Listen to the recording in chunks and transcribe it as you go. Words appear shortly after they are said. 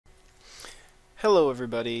Hello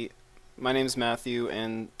everybody, my name is Matthew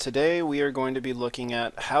and today we are going to be looking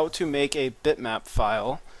at how to make a bitmap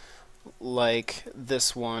file like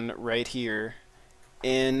this one right here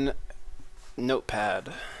in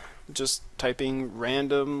Notepad. Just typing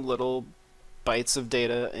random little bytes of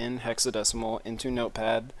data in hexadecimal into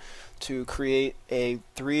Notepad to create a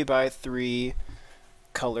 3x3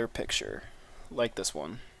 color picture like this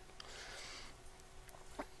one.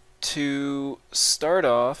 To start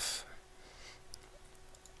off,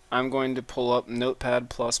 I'm going to pull up Notepad++.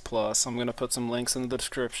 I'm going to put some links in the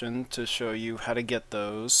description to show you how to get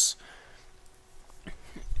those.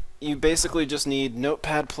 You basically just need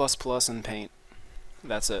Notepad++ and Paint.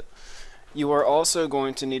 That's it. You are also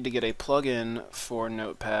going to need to get a plugin for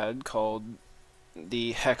Notepad called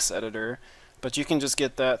the Hex Editor, but you can just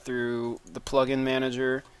get that through the plugin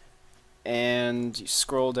manager, and you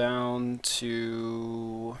scroll down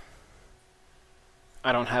to...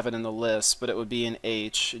 I don't have it in the list, but it would be in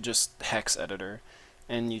H, just Hex Editor.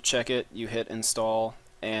 And you check it, you hit install,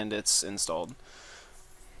 and it's installed.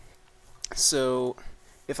 So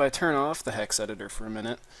if I turn off the Hex Editor for a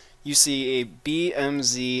minute, you see a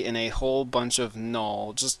BMZ and a whole bunch of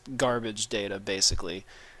null, just garbage data basically.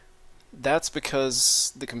 That's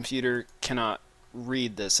because the computer cannot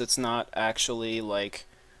read this. It's not actually like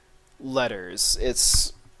letters.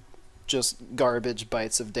 It's just garbage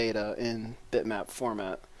bytes of data in bitmap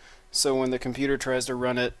format. So when the computer tries to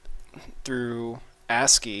run it through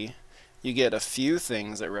ASCII, you get a few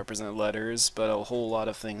things that represent letters, but a whole lot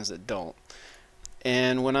of things that don't.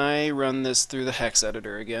 And when I run this through the hex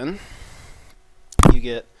editor again, you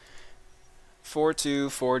get 4.2,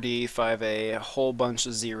 4D, 5A, a whole bunch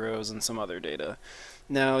of zeros, and some other data.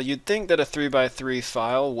 Now, you'd think that a 3x3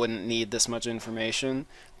 file wouldn't need this much information,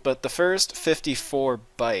 but the first 54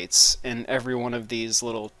 bytes in every one of these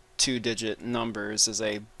little two-digit numbers is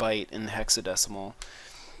a byte in hexadecimal.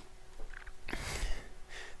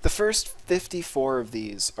 The first 54 of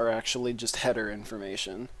these are actually just header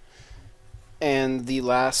information, and the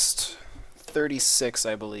last 36,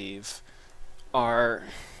 I believe, are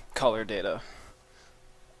color data.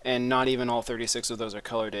 And not even all 36 of those are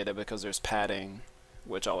color data because there's padding,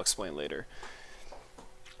 which I'll explain later.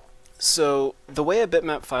 So the way a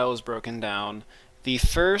bitmap file is broken down, the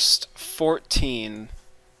first 14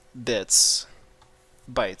 bytes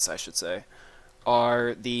I should say,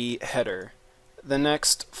 are the header. The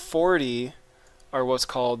next 40 are what's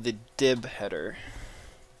called the dib header.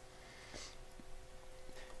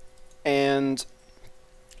 And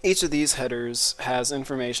each of these headers has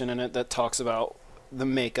information in it that talks about the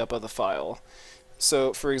makeup of the file.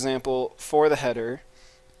 So for example, for the header,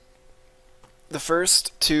 the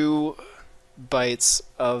first 2 bytes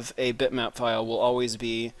of a bitmap file will always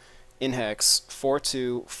be in hex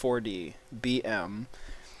 424D BM.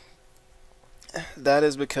 That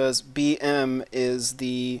is because BM is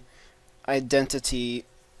the identity,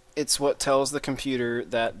 it's what tells the computer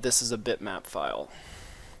that this is a bitmap file.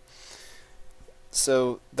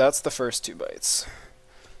 So that's the first 2 bytes.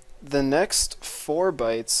 The next 4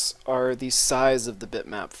 bytes are the size of the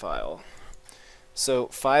bitmap file. So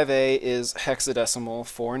 5A is hexadecimal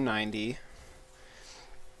 490,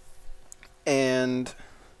 and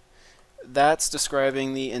that's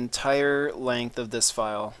describing the entire length of this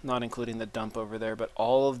file, not including the dump over there, but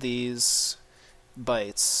all of these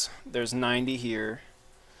bytes. There's 90 here,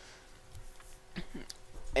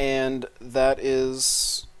 and that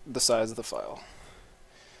is the size of the file.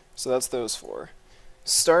 So that's those 4.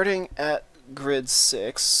 Starting at grid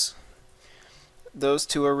 6, those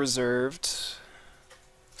 2 are reserved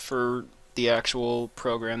for the actual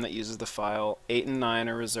program that uses the file. 8 and 9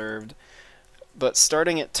 are reserved. But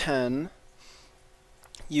starting at 10,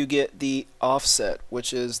 you get the offset,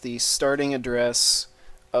 which is the starting address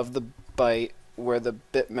of the byte where the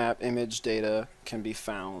bitmap image data can be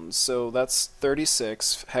found. So that's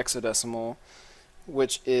 36 hexadecimal,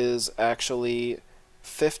 which is actually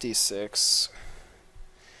 56.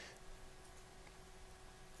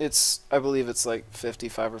 I believe it's like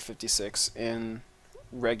 55 or 56 in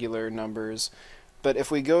regular numbers. But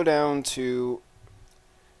if we go down to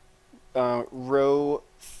row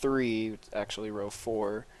 3, actually row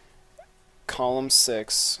 4, column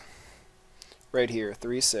 6, right here,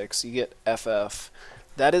 3-6, you get FF.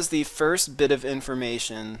 That is the first bit of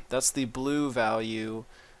information. That's the blue value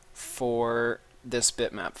for this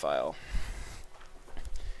bitmap file.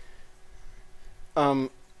 I'm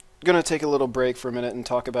going to take a little break for a minute and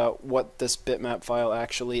talk about what this bitmap file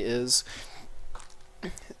actually is.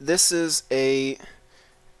 This is a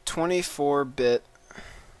 24-bit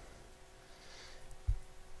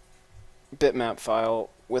bitmap file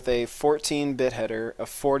with a 14-bit header, a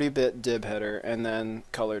 40-bit dib header, and then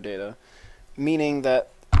color data, meaning that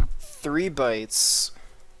 3 bytes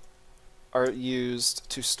are used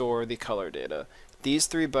to store the color data. These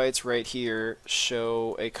 3 bytes right here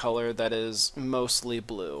show a color that is mostly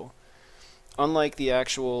blue. Unlike the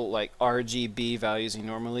actual like RGB values you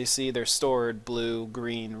normally see, they're stored blue,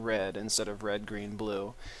 green, red instead of red, green,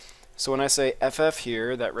 blue. So when I say FF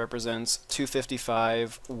here, that represents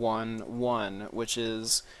 255.1.1, which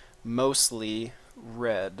is mostly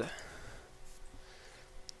red.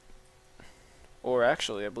 Or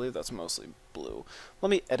actually, I believe that's mostly blue. Let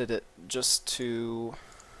me edit it just to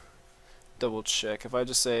double check. If I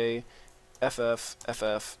just say FF,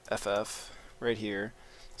 FF, FF right here,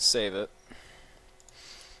 save it,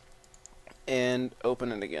 and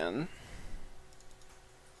open it again.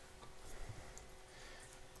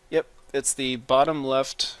 Yep, it's the bottom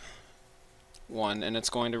left one, and it's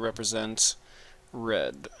going to represent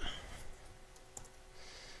red.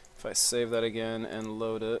 If I save that again and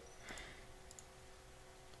load it,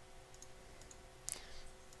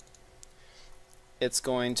 it's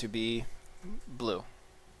going to be blue.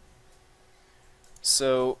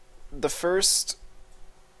 So the first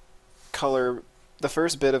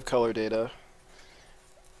bit of color data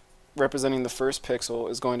representing the first pixel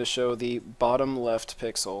is going to show the bottom left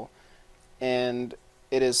pixel, and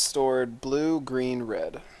it is stored blue, green,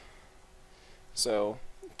 red. So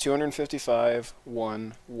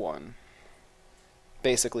 255.1.1,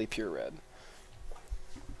 basically pure red.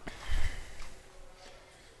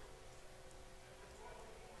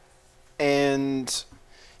 And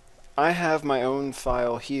I have my own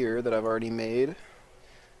file here that I've already made,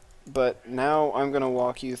 but now I'm going to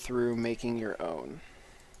walk you through making your own.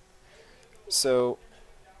 So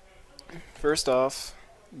first off,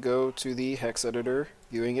 go to the hex editor,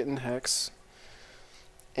 viewing it in hex,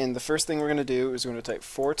 and the first thing we're going to do is we're going to type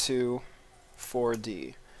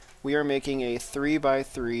 424D. We are making a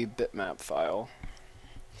 3x3 bitmap file.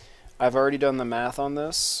 I've already done the math on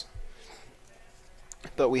this,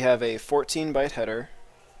 but we have a 14-byte header,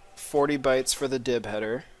 40 bytes for the dib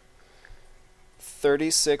header,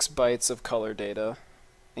 36 bytes of color data,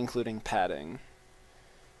 including padding.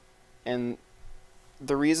 And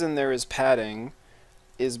the reason there is padding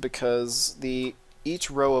is because each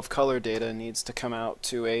row of color data needs to come out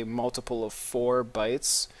to a multiple of 4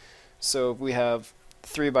 bytes. So if we have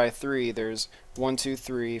 3x3, there's 1, 2,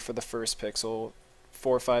 3 for the first pixel,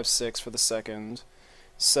 4, 5, 6 for the second,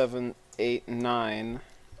 7, 8, 9.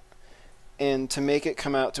 And to make it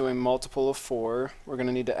come out to a multiple of 4, we're going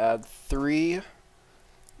to need to add 3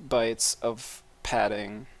 bytes of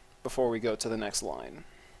padding before we go to the next line.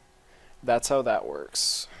 That's how that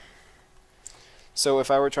works. So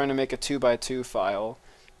if I were trying to make a 2x2 file,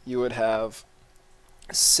 you would have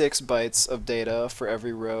 6 bytes of data for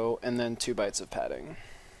every row and then 2 bytes of padding.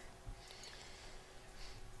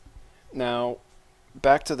 Now,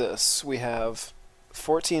 back to this. We have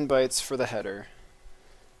 14 bytes for the header,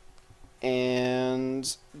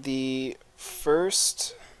 and the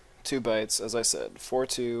first 2 bytes, as I said,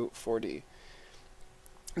 424D.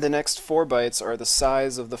 The next 4 bytes are the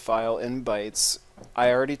size of the file in bytes.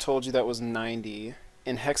 I already told you that was 90.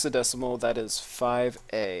 In hexadecimal, that is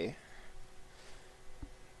 5A.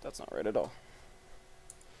 That's not right at all.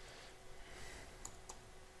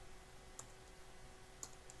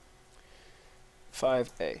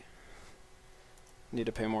 Need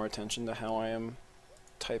to pay more attention to how I am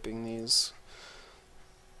typing these.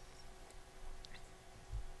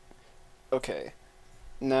 Okay,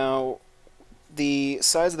 now the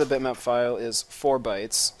size of the bitmap file is 4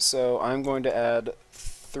 bytes, so I'm going to add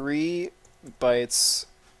 3 bytes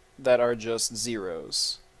that are just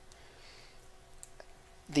zeros.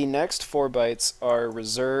 The next 4 bytes are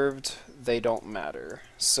reserved, they don't matter,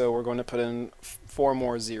 so we're going to put in 4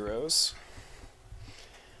 more zeros.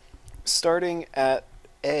 Starting at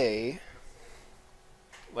A,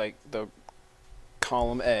 like the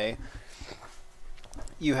column A,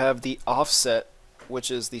 you have the offset, which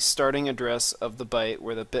is the starting address of the byte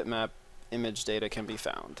where the bitmap image data can be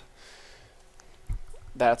found.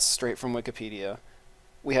 That's straight from Wikipedia.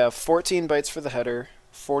 We have 14 bytes for the header,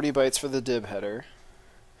 40 bytes for the dib header.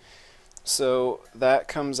 So that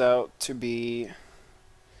comes out to be,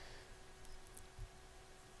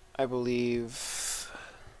 I believe,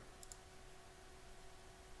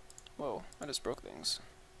 whoa, I just broke things.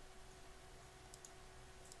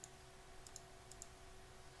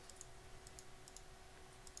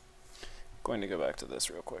 Going to go back to this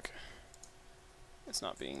real quick. It's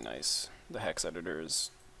not being nice. The hex editor is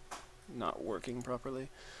not working properly.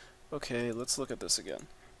 Okay, let's look at this again.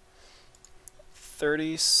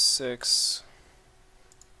 36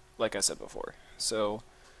 like I said before. So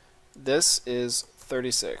this is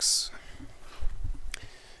 36.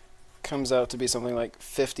 Comes out to be something like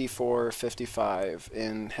 54, 55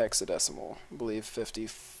 in hexadecimal. I believe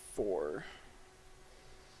 54.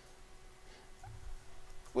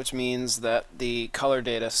 Which means that the color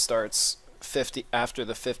data starts after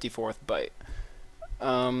the 54th byte.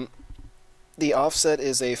 The offset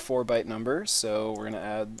is a 4-byte number, so we're going to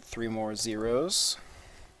add 3 more zeros.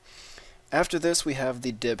 After this, we have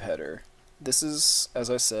the dib header. This is, as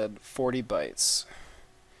I said, 40 bytes.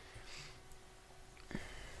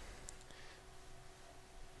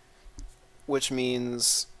 Which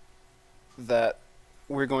means that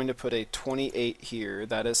we're going to put a 28 here.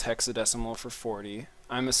 That is hexadecimal for 40.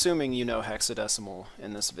 I'm assuming you know hexadecimal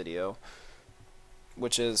in this video,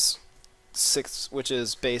 which is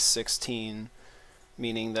base 16,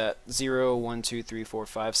 meaning that 0, 1, 2, 3, 4,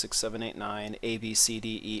 5, 6, 7, 8, 9, A, B, C,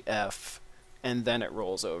 D, E, F, and then it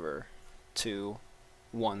rolls over to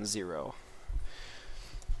 1, 0.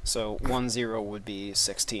 So 1, 0 would be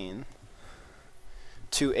 16.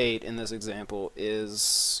 2, 8 in this example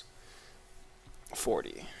is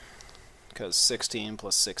 40, because 16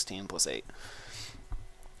 plus 16 plus 8.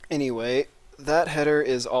 Anyway, that header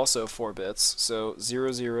is also 4 bits, so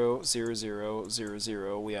 0, 0, 0, 0, 0,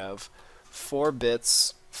 0. We have 4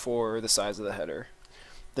 bits for the size of the header.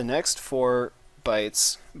 The next 4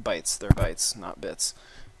 bytes, they're bytes, not bits.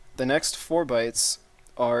 The next 4 bytes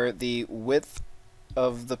are the width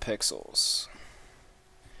of the pixels.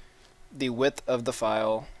 The width of the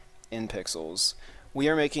file in pixels. We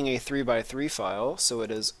are making a 3x3 file, so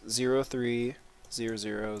it is 03,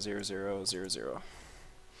 00, 00, 00.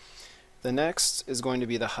 The next is going to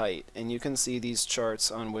be the height, and you can see these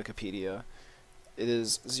charts on Wikipedia. It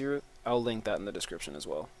is 0, I'll link that in the description as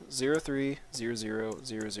well. 03, 00,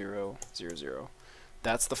 00, 00.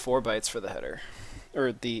 That's the 4 bytes for the header,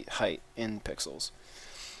 or the height in pixels.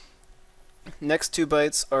 Next 2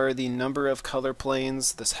 bytes are the number of color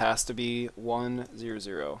planes. This has to be 1, 0,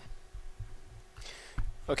 0.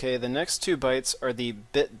 Okay, the next 2 bytes are the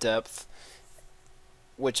bit depth,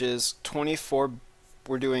 which is 24.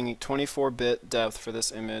 We're doing a 24-bit depth for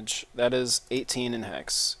this image. That is 18 in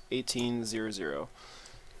hex, 1800.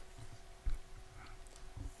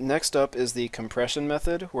 Next up is the compression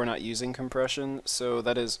method. We're not using compression, so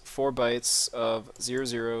that is 4 bytes of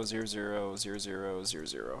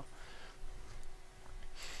 00000000.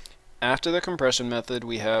 After the compression method,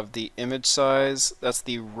 we have the image size. That's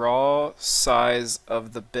the raw size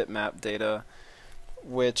of the bitmap data,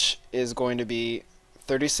 which is going to be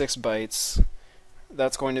 36 bytes.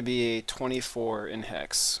 That's going to be a 24 in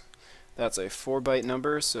hex. That's a 4-byte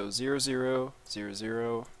number, so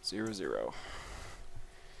 000000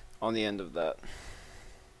 on the end of that.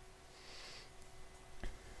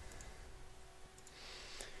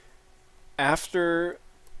 After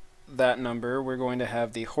that number, we're going to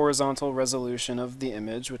have the horizontal resolution of the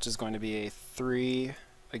image, which is going to be a 3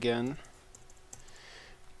 again,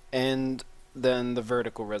 and then the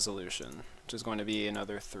vertical resolution, which is going to be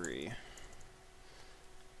another 3.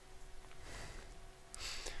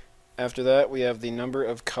 After that, we have the number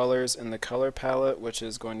of colors in the color palette, which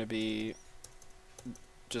is going to be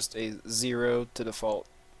just a 0 to default,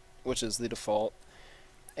 which is the default.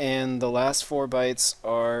 And the last 4 bytes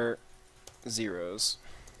are zeros.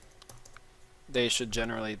 They should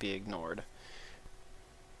generally be ignored.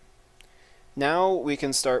 Now we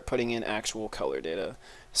can start putting in actual color data.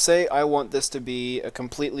 Say I want this to be a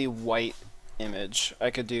completely white image. I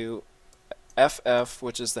could do FF,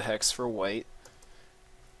 which is the hex for white,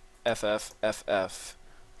 FF, FF.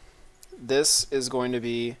 This is going to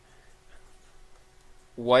be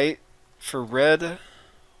white for red,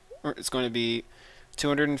 or it's going to be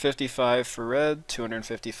 255 for red,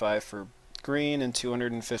 255 for green, and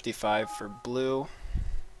 255 for blue.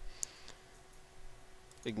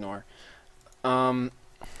 Ignore.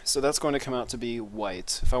 So that's going to come out to be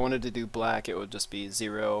white. If I wanted to do black, it would just be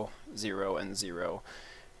 0, 0, and 0.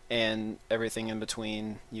 And everything in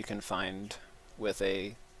between you can find with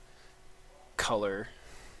a color.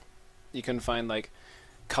 You can find like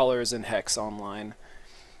colors in hex online.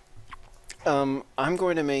 I'm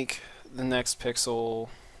going to make the next pixel,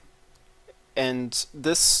 and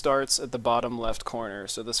this starts at the bottom left corner,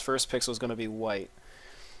 so this first pixel is going to be white.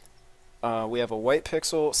 We have a white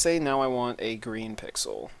pixel. Say now I want a green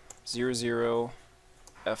pixel. 00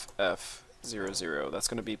 FF 00. That's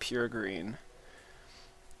going to be pure green.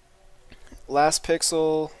 Last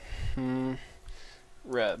pixel,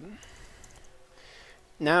 red.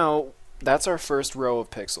 Now, that's our first row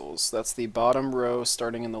of pixels. That's the bottom row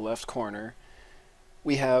starting in the left corner.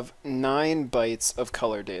 We have 9 bytes of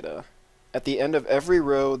color data. At the end of every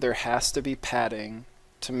row, there has to be padding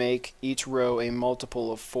to make each row a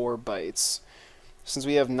multiple of 4 bytes. Since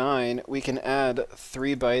we have 9, we can add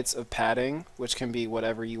 3 bytes of padding, which can be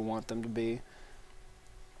whatever you want them to be.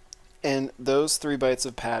 And those 3 bytes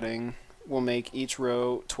of padding will make each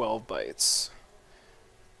row 12 bytes.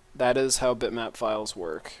 That is how bitmap files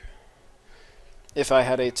work. If I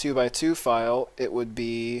had a 2x2 file, it would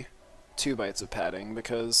be 2 bytes of padding,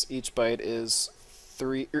 because each byte is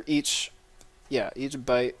 3, or each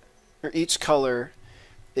color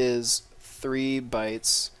is 3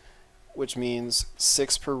 bytes, which means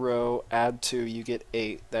 6 per row, add 2, you get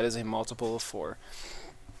 8. That is a multiple of 4.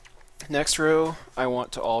 Next row, I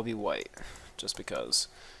want to all be white, just because.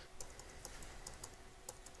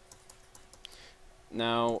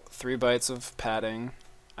 Now, 3 bytes of padding,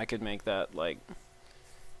 I could make that like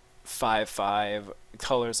 5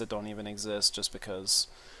 colors that don't even exist, just because.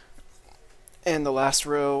 And the last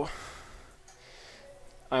row,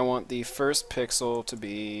 I want the first pixel to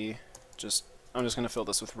be I'm just going to fill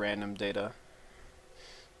this with random data.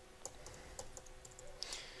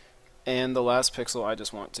 And the last pixel I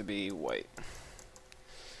just want to be white.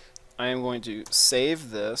 I am going to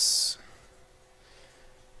save this,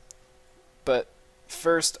 but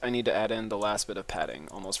first I need to add in the last bit of padding.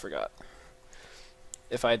 Almost forgot.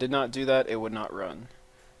 If I did not do that, it would not run.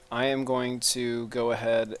 I am going to go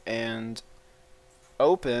ahead and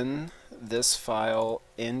open this file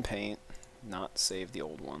in Paint, not save the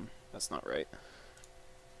old one. That's not right.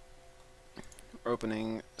 We're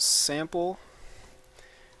opening sample,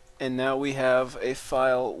 and now we have a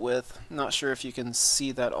file with, not sure if you can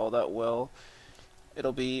see that all that well.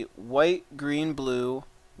 It'll be white, green, blue,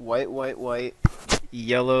 white, white, white,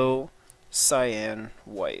 yellow, cyan,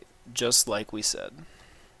 white, just like we said.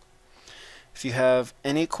 If you have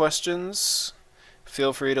any questions,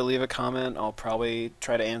 feel free to leave a comment. I'll probably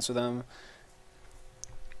try to answer them.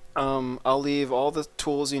 I'll leave all the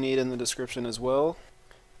tools you need in the description as well.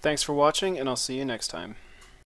 Thanks for watching, and I'll see you next time.